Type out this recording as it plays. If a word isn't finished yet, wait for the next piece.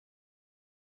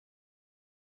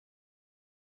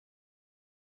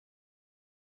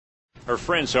Her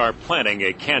friends are planning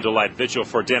a candlelight vigil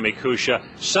for Demi Kusha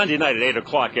Sunday night at 8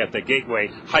 o'clock at the Gateway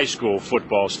High School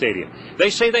football stadium. They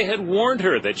say they had warned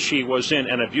her that she was in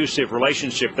an abusive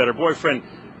relationship, that her boyfriend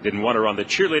didn't want her on the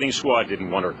cheerleading squad, didn't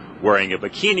want her wearing a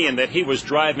bikini, and that he was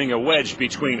driving a wedge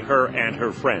between her and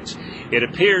her friends. It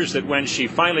appears that when she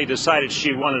finally decided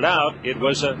she wanted out, it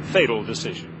was a fatal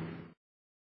decision.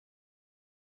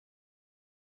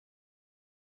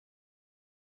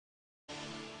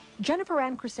 Jennifer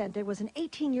Ann Crescente was an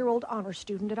 18-year-old honor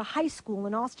student at a high school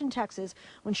in Austin, Texas,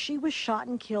 when she was shot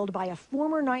and killed by a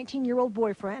former 19-year-old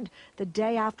boyfriend the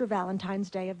day after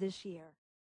Valentine's Day of this year.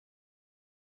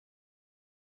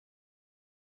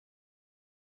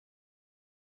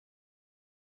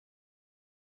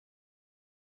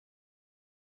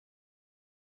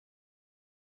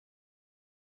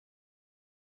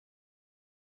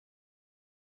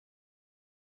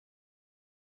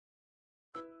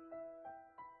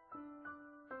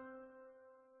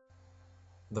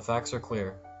 The facts are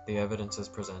clear, the evidence is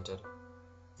presented.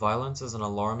 Violence is an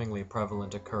alarmingly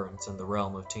prevalent occurrence in the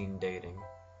realm of teen dating.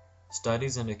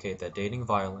 Studies indicate that dating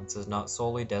violence is not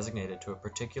solely designated to a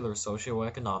particular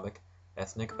socioeconomic,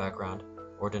 ethnic background,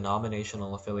 or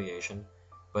denominational affiliation,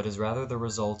 but is rather the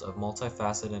result of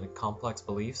multifaceted and complex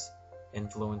beliefs,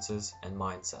 influences, and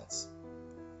mindsets.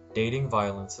 Dating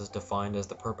violence is defined as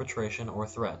the perpetration or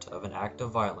threat of an act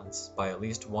of violence by at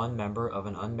least one member of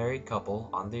an unmarried couple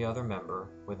on the other member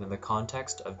within the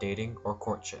context of dating or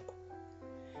courtship.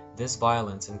 This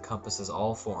violence encompasses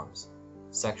all forms: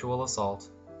 sexual assault,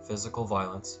 physical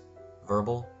violence,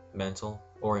 verbal, mental,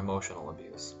 or emotional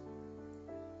abuse.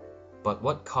 But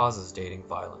what causes dating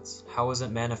violence? How is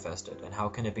it manifested, and how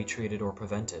can it be treated or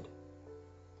prevented?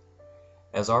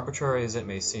 As arbitrary as it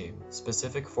may seem,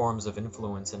 specific forms of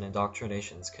influence and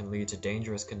indoctrinations can lead to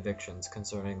dangerous convictions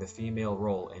concerning the female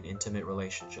role in intimate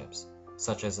relationships,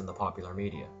 such as in the popular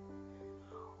media.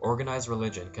 Organized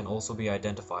religion can also be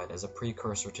identified as a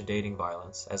precursor to dating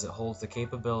violence, as it holds the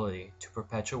capability to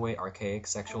perpetuate archaic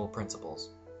sexual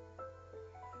principles.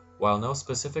 While no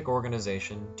specific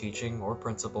organization, teaching, or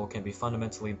principle can be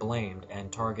fundamentally blamed and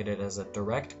targeted as a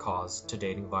direct cause to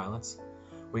dating violence,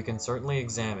 we can certainly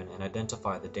examine and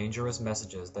identify the dangerous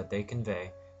messages that they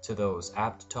convey to those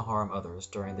apt to harm others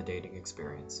during the dating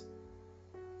experience.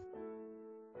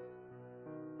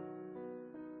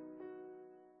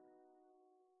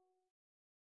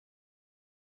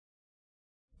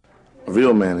 A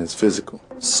real man is physical.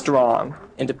 Strong.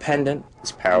 Independent.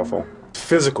 Is powerful.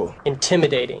 Physical.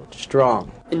 Intimidating.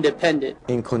 Strong. Independent.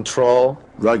 In control.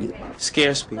 Rugged.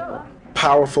 Scares people.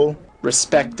 Powerful.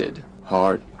 Respected.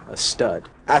 Hard. A stud.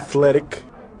 Athletic.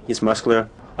 He's muscular.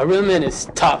 A real man is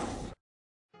tough.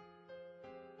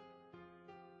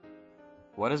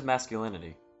 What is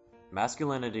masculinity?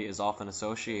 Masculinity is often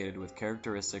associated with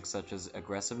characteristics such as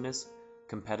aggressiveness,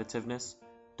 competitiveness,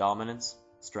 dominance,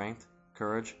 strength,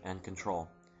 courage, and control.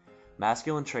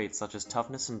 Masculine traits such as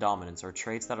toughness and dominance are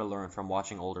traits that are learned from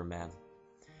watching older men.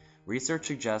 Research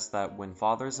suggests that when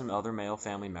fathers and other male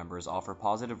family members offer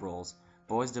positive roles,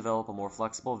 boys develop a more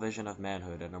flexible vision of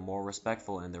manhood and are more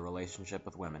respectful in their relationship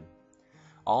with women.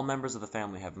 All members of the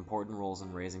family have important roles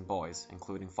in raising boys,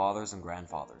 including fathers and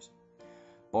grandfathers.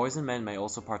 Boys and men may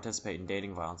also participate in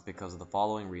dating violence because of the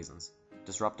following reasons: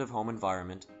 disruptive home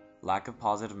environment, lack of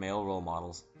positive male role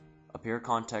models, a peer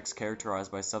context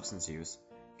characterized by substance use,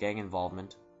 gang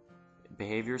involvement,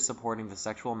 behaviors supporting the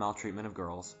sexual maltreatment of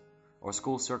girls, or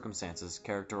school circumstances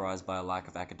characterized by a lack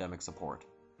of academic support.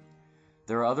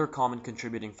 There are other common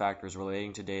contributing factors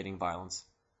relating to dating violence: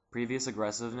 previous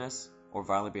aggressiveness or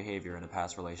violent behavior in a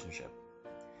past relationship.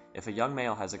 If a young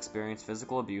male has experienced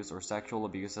physical abuse or sexual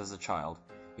abuse as a child,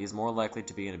 he is more likely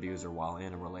to be an abuser while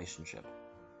in a relationship.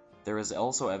 There is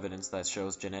also evidence that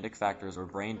shows genetic factors or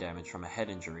brain damage from a head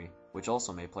injury, which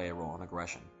also may play a role in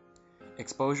aggression.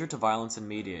 Exposure to violence in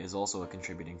media is also a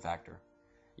contributing factor.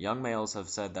 Young males have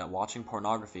said that watching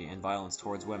pornography and violence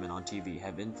towards women on TV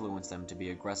have influenced them to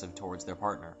be aggressive towards their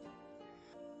partner.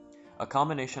 A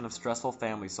combination of stressful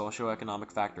family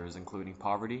socioeconomic factors including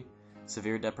poverty,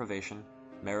 severe deprivation,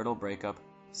 marital breakup,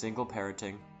 single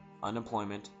parenting,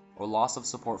 unemployment, or loss of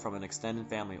support from an extended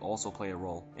family also play a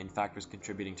role in factors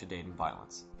contributing to dating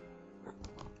violence.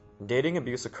 Dating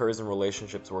abuse occurs in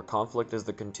relationships where conflict is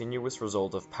the continuous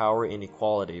result of power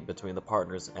inequality between the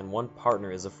partners and one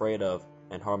partner is afraid of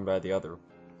and harmed by the other.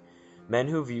 Men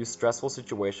who view stressful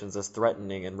situations as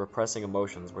threatening and repressing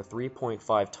emotions were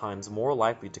 3.5 times more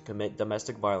likely to commit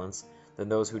domestic violence than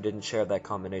those who didn't share that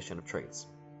combination of traits.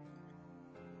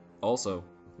 Also,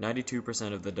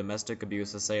 92% of the domestic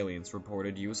abuse assailants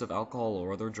reported use of alcohol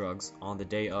or other drugs on the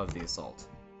day of the assault.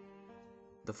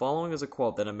 The following is a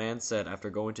quote that a man said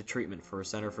after going to treatment for a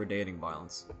center for dating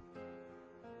violence.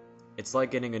 "It's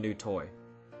like getting a new toy.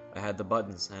 I had the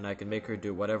buttons, and I could make her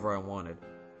do whatever I wanted.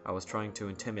 I was trying to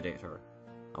intimidate her.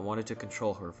 I wanted to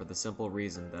control her for the simple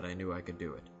reason that I knew I could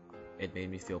do it. It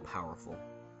made me feel powerful."